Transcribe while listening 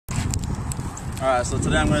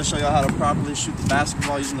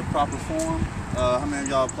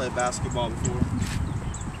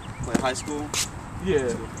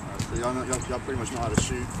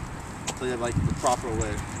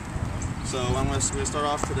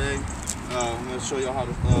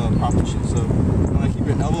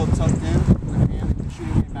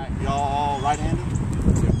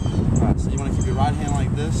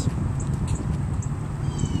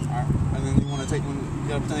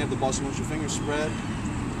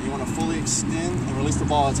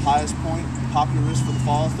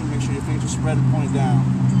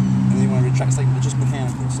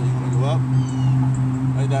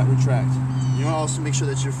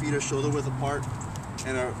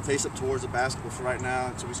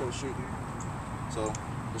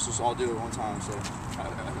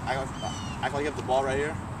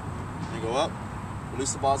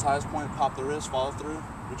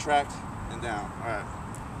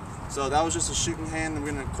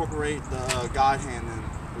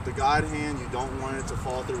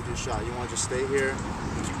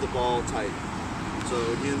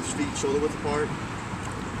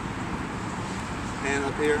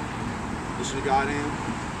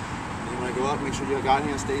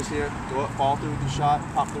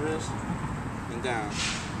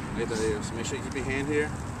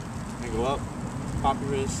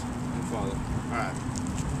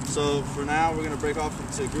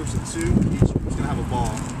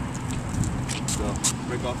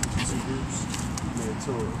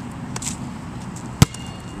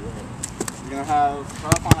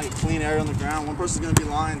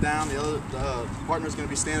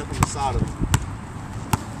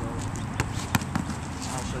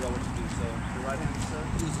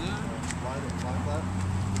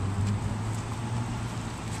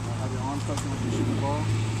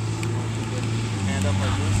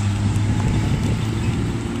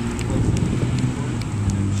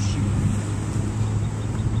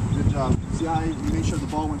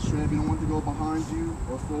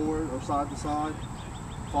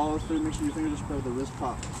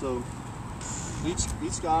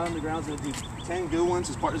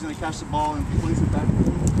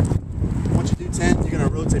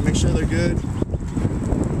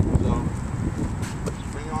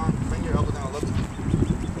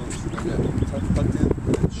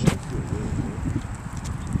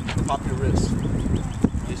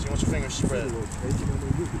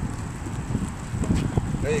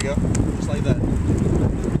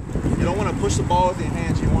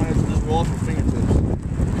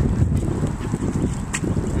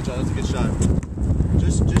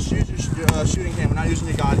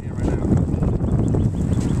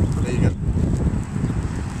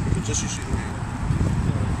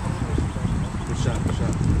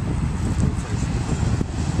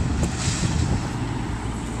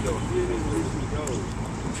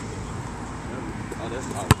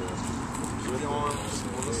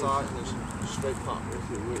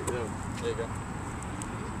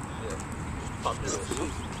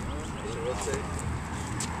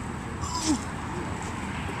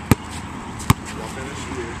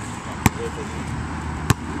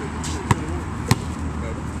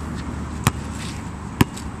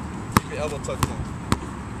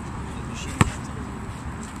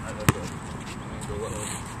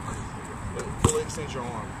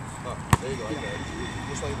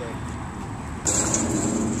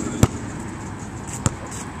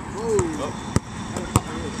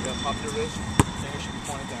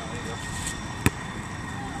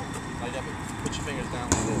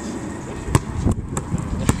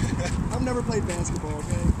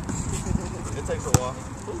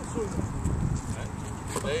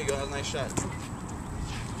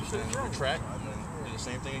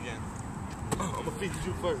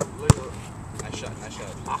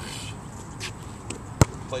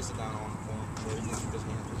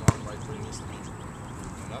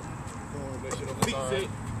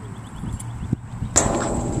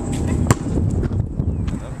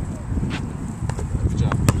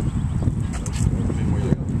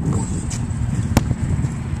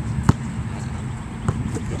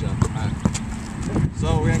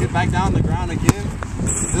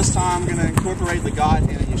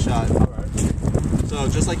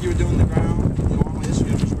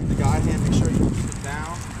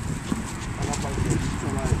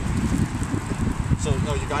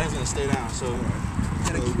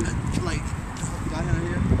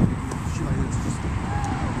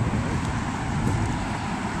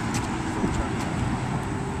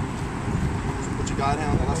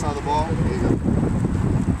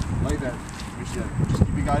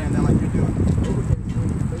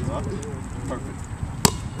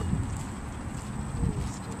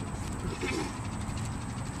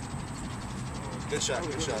Good shot,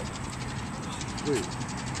 good shot. Wait.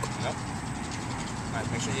 Yep. Alright,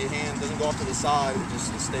 make sure your hand doesn't go off to the side, it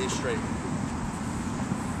just stays straight.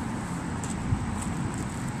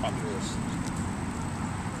 Pop your wrist.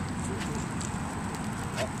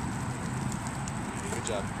 Yep. Good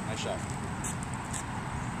job. Nice shot.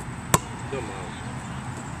 Come on.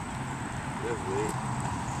 That's weird.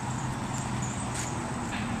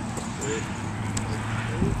 Wait.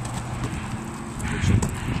 Good shot.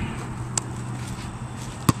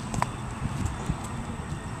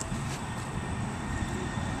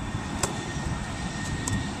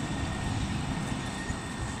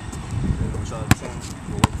 Shot at 10.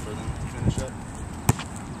 We'll wait for them to finish up.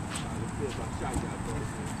 Let's see if I shot that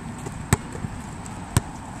first.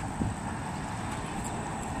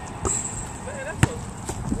 Man, that's so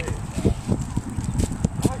weird.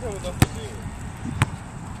 I like how it doesn't do it.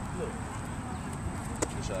 Look.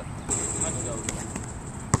 Good shot. I know that was good.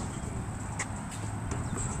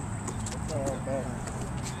 That's all bad.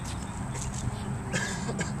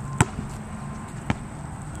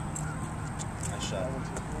 Nice shot.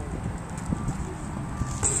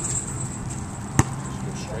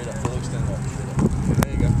 Straight up, full extend up, straight up.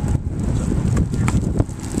 There you go.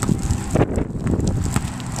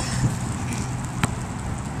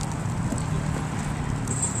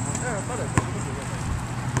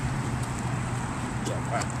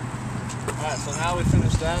 Alright, so now we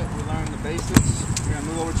finished that. We learned the basics. We're going to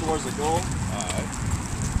move over towards the goal. Alright.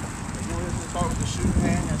 We're going to start with the shooting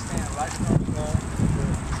hand. You're going to stand right in front of the goal.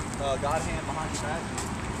 The God hand behind your back.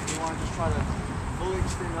 You want to just try to fully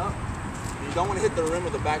extend up. You don't want to hit the rim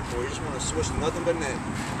of the backboard. You just want to swish nothing but net.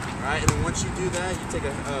 Alright, and then once you do that, you take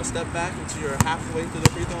a step back until you're halfway through the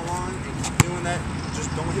free throw line and keep doing that. Just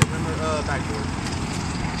don't hit rim or backboard.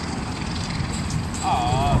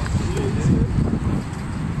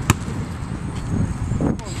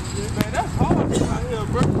 Man, that's hard out here,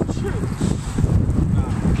 bro. Shoot.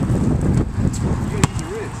 You gotta use your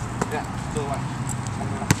wrist. Yeah, to the left.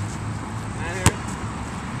 Right here.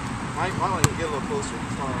 Mike, why don't you get a little closer?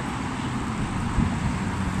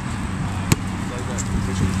 Like that.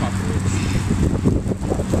 Make sure you pop your wrist.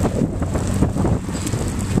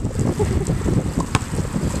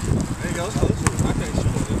 There you go, it's close. I can't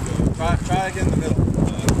shoot it. Try again in the middle.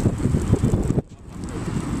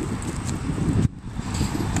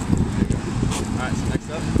 Alright, so next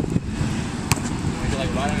up. You want to get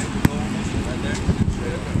like right on it, right there.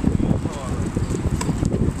 Straight up.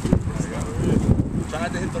 There you go. Try not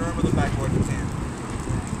to hit the rim of the backboard if you can.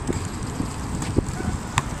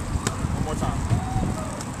 One more time.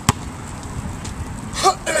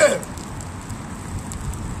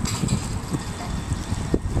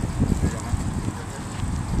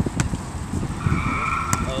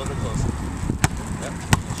 A little bit closer. Yep.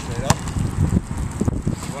 Straight up.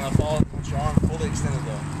 You want to fall with your arm fully extended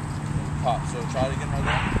though. Pop. So try it again right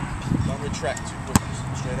there. Don't retract too quick. Just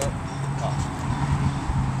straight up. Pop.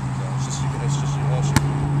 So it's just your shoot.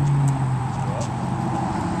 Go up.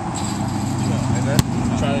 Like that.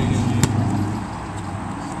 Try it again.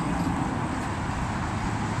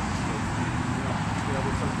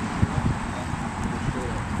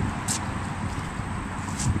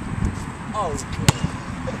 Oh, yeah.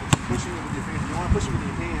 Push it with your fingers. You want to push it with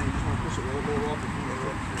your hand. You just want to push it a little bit off your finger.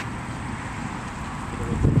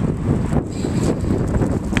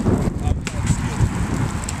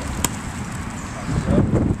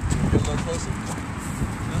 Get a little closer.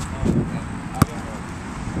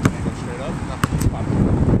 Go straight up. Pop it.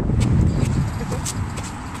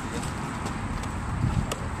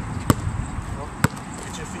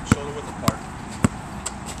 Get your feet shoulder width apart.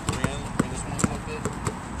 Bring this one a little bit.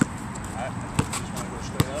 Alright, you just want to go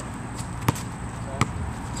straight up.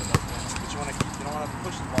 But you don't want to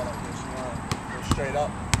push the ball like this. You want to go straight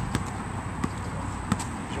up.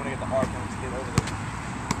 You want to get the arc and to get over there.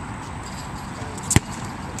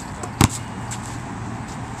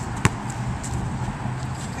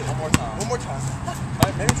 One more time. One more time.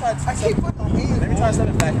 Alright, maybe try to step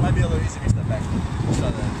back. It might be a little easier if you step back. Let's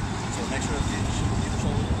try that. So make sure that either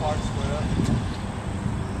shoulder apart, square up.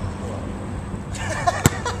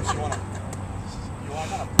 You want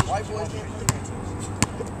to kind of white boys game.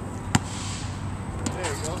 There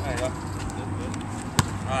you go. There you go. Good.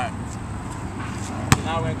 Alright. So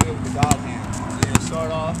now we're going to do it with the God hand. So you're going to start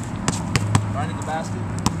off right at the basket.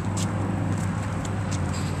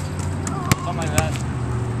 Something like that.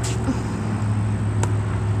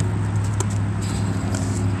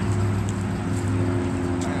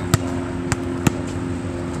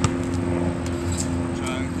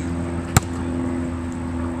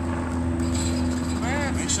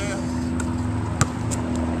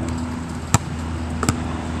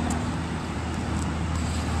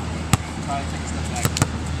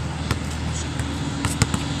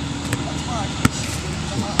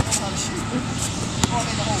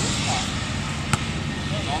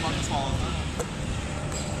 falls.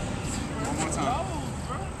 One more time.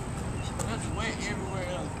 That's wet everywhere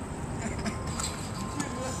else.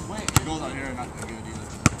 That's wet. It goes out here and not that good either.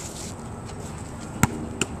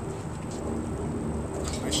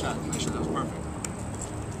 Nice shot. Nice shot. That was perfect.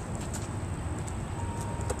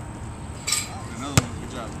 Another one.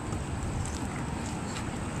 Good job.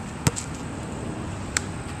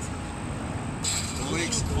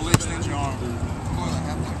 Fully extend your arm.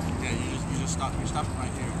 Yeah, you just stop. You stop it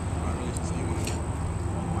right here. Right, really. So you want to.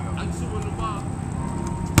 I can see one in the ball.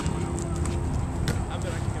 I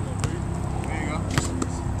bet I can get one for you. There you go.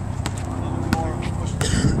 A little bit more push.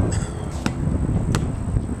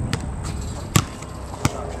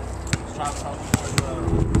 Let's try more.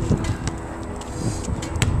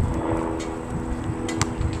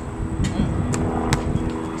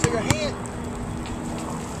 So your hand,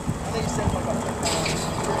 I think you said like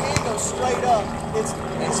your hand goes straight up. It's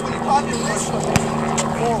when you pop your wrist forward.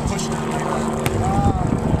 Pushing it like that.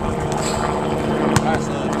 Alright,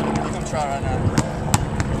 so you can try right now.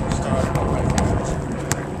 Start right there.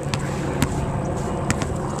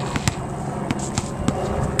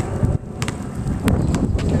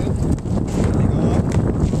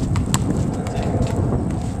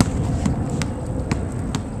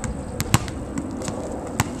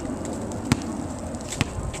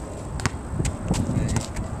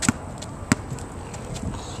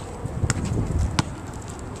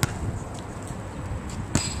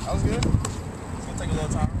 That was good. It's gonna take a little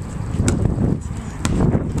time.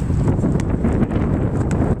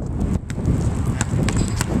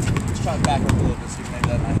 Let's try to back up a little bit, see if maybe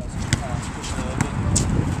that might help. Kind of push it a little bit.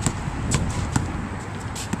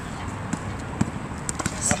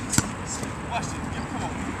 Watch it. Come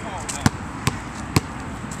on now.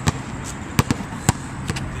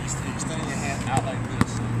 You're extending your hand out like this,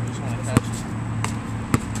 so you just want to catch it.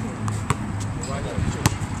 Right there.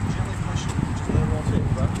 Gently push it. Just let it rotate,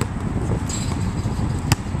 right?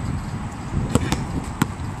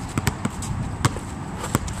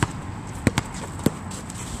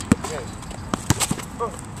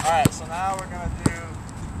 Alright, so now we're going to do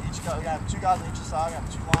each guy. We got 2 guys on each side. We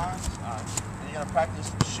got 2 lines. And you're going to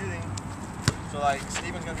practice shooting. So, like,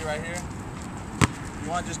 Steven's going to be right here. You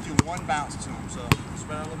want to just do 1 bounce to him. So,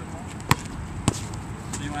 spread out a little bit more.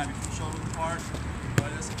 So, you want to have your shoulders apart.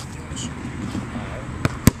 Like this. You want to shoot. Alright.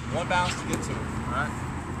 1 bounce to get to him. Alright?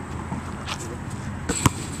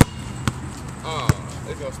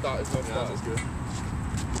 It's gonna stop. It's gonna stop. That's good.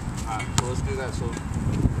 Alright, so let's do that. So,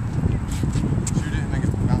 shoot it and then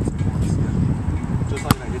get the bounce once. Yeah. Just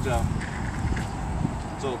like that. Good job.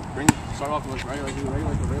 So, start off with regular shot.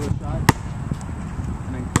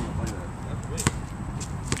 And then come up like that. That's good.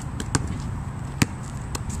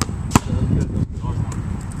 So that's good. That's good. Always now.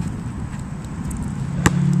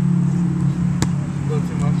 A little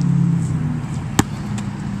too much.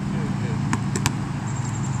 Good, good.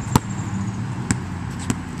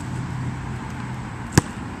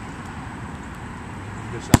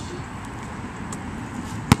 Good shot, dude.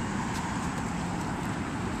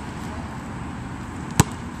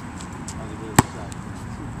 That was a really good shot.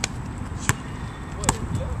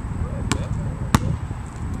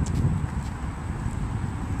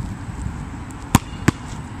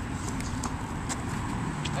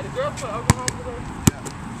 Hey, the girl put alcohol with her?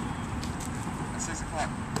 Yeah. At 6 o'clock.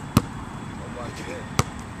 I'm like, yeah.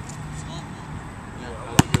 Yeah,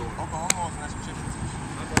 that was a good one. Oklahoma was nice with chicken.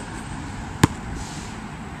 Okay.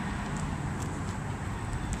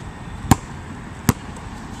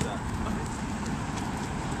 Shot.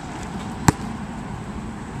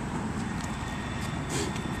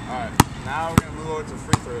 Alright, now we're going to move over to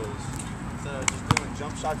free throws. Instead of just doing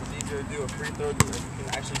jump shots, it's easier to do a free throw if you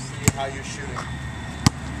can actually see how you're shooting.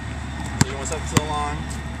 So you want to step to the line.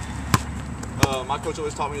 My coach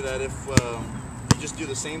always taught me that if you just do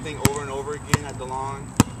the same thing over and over again at the line,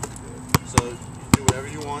 so you do whatever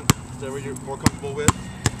you want, whatever you're more comfortable with.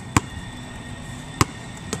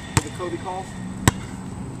 Do the Kobe call.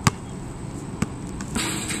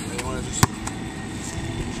 And you want to just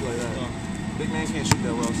shoot like that. Big man can't shoot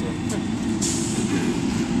that well, so. So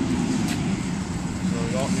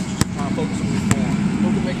you're just trying to focus on your form. Who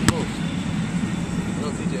can make the most? No,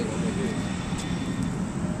 TJ.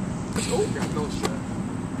 Oh, got no shot.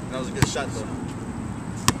 That was a good shot, though.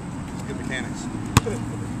 It's good mechanics.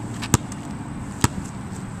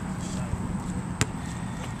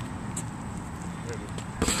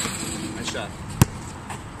 Nice shot.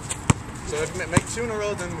 So if you make 2 in a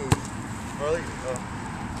row, then move. Early. So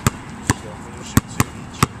we'll shoot 2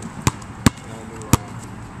 each. And then we'll move around.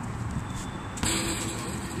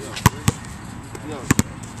 Yeah.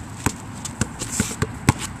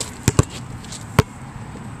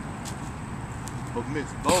 But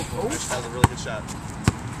missed both of them. Mitch has a really good shot.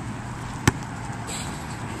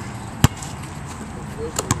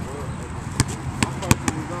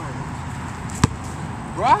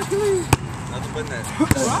 Broccoli! Nothing but net.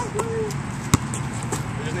 Broccoli!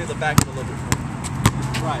 We just need the back of a little bit more.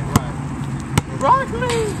 Right.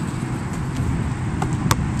 Broccoli!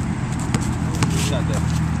 Good shot there.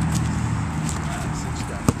 Alright, 6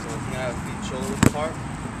 shot. So if you're gonna have feet shoulder width apart,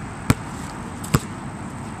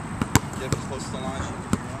 get as close to the line as you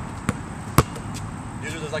can.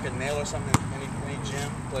 Usually there's like a nail or something in any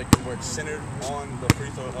gym, like where it's centered on the free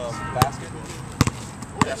throw basket.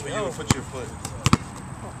 That's where you would put your foot.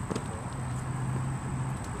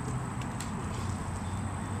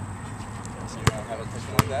 So you're gonna have it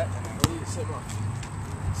something like that, and then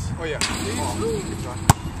Oh yeah.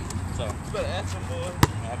 so You better ask him, boy.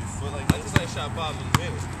 have your foot like I this. just ain't shot 5 in a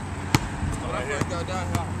minute. When I first got down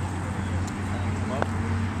here, Come up,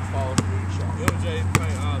 follow through, shot. MJ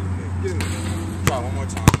paint all of me. Try one more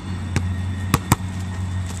time.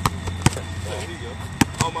 There you go.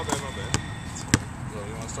 Oh, my bad. So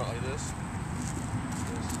you want to start like this?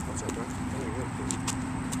 What's up, bro?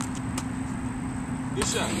 Good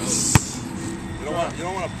shot, though. You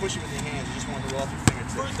don't want to push it with your hands. You just want to roll off your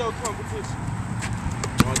fingertips. Free throw competition.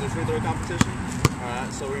 You want to do free throw competition? All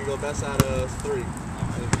right. So we're gonna go best out of 3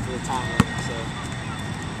 for the time limit. So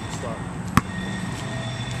start.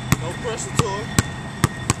 No pressure to it.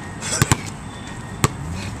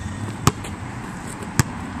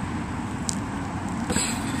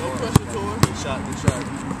 No pressure to it. Good shot. Good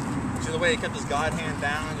shot. See the way he kept his guide hand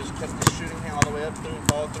down and just kept his shooting hand all the way up through and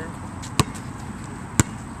followed through.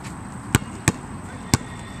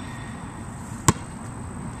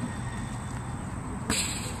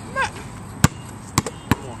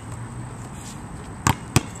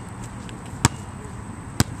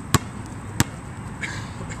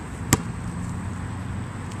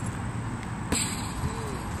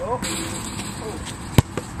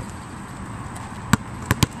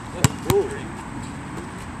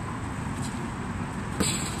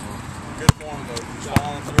 Good form though. Just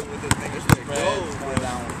following through with his fingers spread, going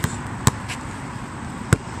downwards.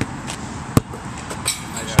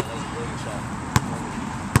 Nice shot. That was a brilliant shot.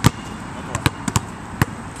 One more.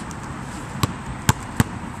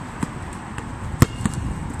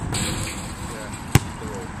 Yeah. The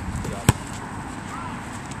roll. Good job.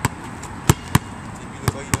 TP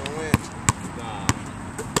look like you don't win. Nah.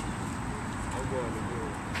 I'm going to do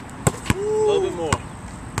it. A little bit more.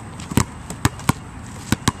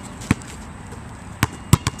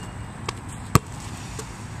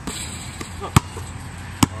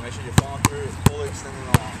 Make sure you're following through, fully extending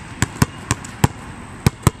the arm.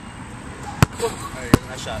 There you go,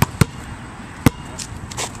 nice shot.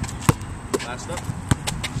 Last up.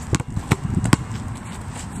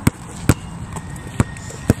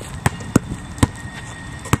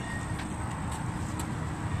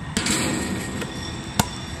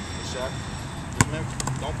 Good shot. Remember,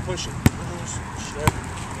 don't push it. Loose, shrug,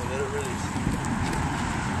 let it release.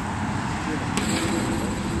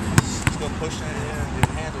 Still pushing it in,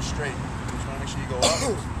 your hands are straight. You just want to make sure you go up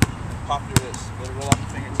and pop your wrist. Let it roll off your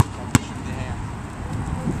fingertips. Don't push it with your hand.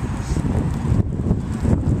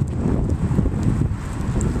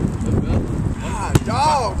 Ah,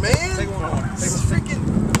 dog, man. Take one more. This is freaking.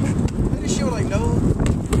 Look at this shit like no.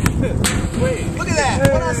 Wait, look at that.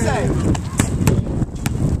 What'd I say?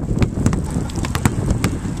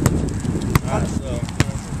 Alright, so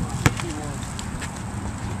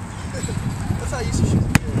That's how I used to shoot.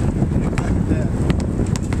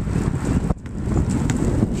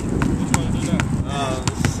 Which one to do now?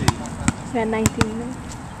 let's see. Got 19 minutes.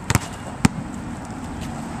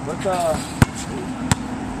 Let's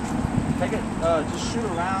take it. Just shoot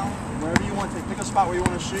around wherever you want to. Pick a spot where you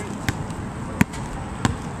want to shoot.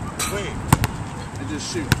 Swing and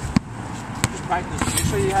just shoot. Just practice. Make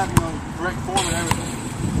sure you have correct form and everything.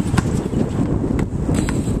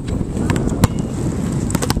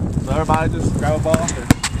 So everybody just grab a ball.